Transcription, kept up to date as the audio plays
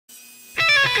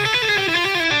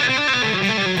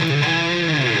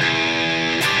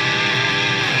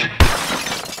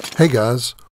Hey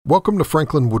guys, welcome to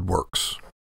Franklin Woodworks.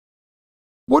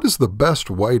 What is the best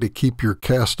way to keep your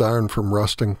cast iron from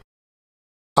rusting?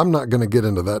 I'm not going to get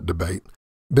into that debate.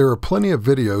 There are plenty of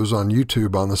videos on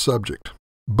YouTube on the subject,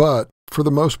 but for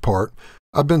the most part,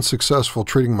 I've been successful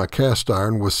treating my cast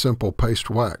iron with simple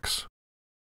paste wax.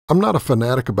 I'm not a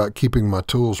fanatic about keeping my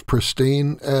tools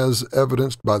pristine, as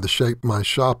evidenced by the shape my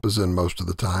shop is in most of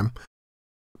the time.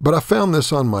 But I found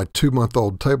this on my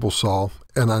 2-month-old table saw,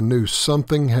 and I knew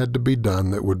something had to be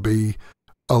done that would be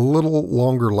a little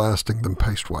longer lasting than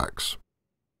paste wax.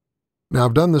 Now,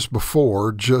 I've done this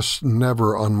before, just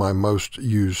never on my most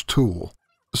used tool.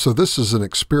 So this is an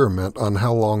experiment on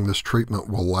how long this treatment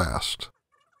will last.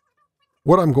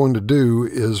 What I'm going to do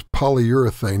is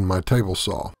polyurethane my table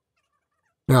saw.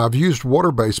 Now, I've used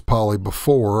water-based poly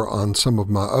before on some of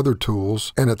my other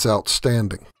tools, and it's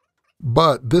outstanding.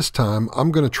 But this time,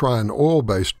 I'm going to try an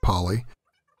oil-based poly,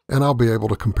 and I'll be able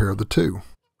to compare the two.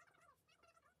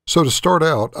 So to start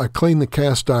out, I clean the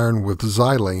cast iron with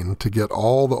xylene to get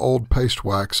all the old paste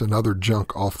wax and other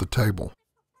junk off the table.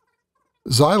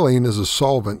 Xylene is a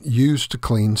solvent used to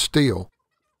clean steel.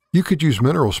 You could use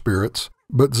mineral spirits,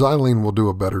 but xylene will do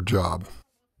a better job.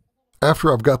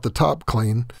 After I've got the top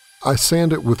clean, I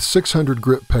sand it with 600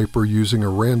 grit paper using a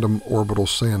random orbital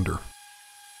sander.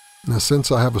 Now,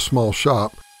 since I have a small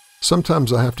shop,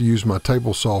 sometimes I have to use my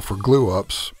table saw for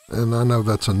glue-ups, and I know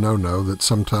that's a no-no that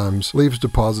sometimes leaves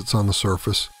deposits on the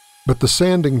surface, but the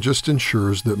sanding just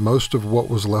ensures that most of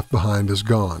what was left behind is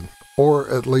gone, or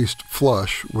at least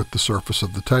flush with the surface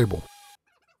of the table.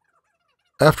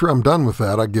 After I'm done with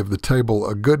that, I give the table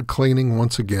a good cleaning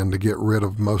once again to get rid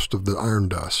of most of the iron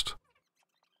dust.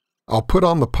 I'll put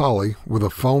on the poly with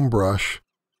a foam brush,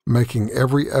 making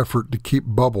every effort to keep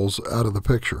bubbles out of the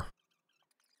picture.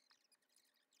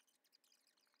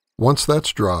 Once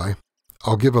that's dry,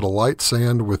 I'll give it a light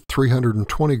sand with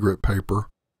 320 grit paper,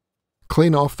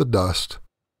 clean off the dust,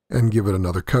 and give it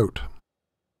another coat.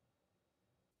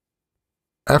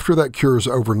 After that cures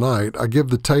overnight, I give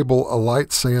the table a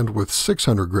light sand with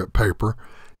 600 grit paper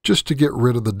just to get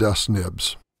rid of the dust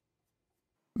nibs.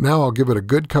 Now I'll give it a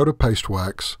good coat of paste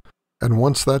wax, and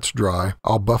once that's dry,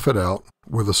 I'll buff it out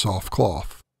with a soft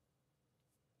cloth.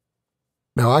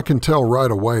 Now I can tell right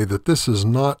away that this is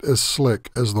not as slick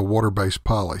as the water-based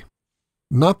poly.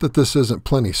 Not that this isn't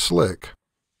plenty slick.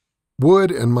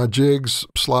 Wood and my jigs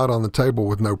slide on the table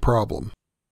with no problem.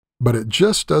 But it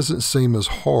just doesn't seem as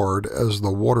hard as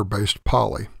the water-based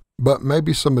poly, but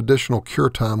maybe some additional cure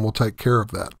time will take care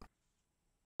of that.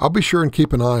 I'll be sure and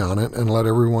keep an eye on it and let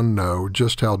everyone know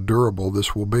just how durable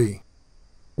this will be.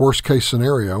 Worst case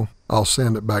scenario, I'll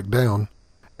sand it back down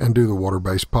and do the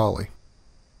water-based poly.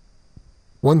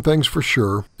 One thing's for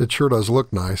sure, it sure does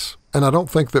look nice, and I don't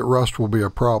think that rust will be a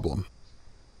problem.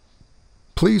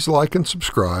 Please like and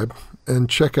subscribe, and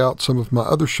check out some of my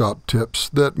other shop tips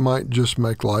that might just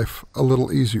make life a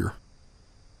little easier.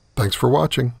 Thanks for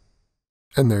watching,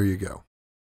 and there you go.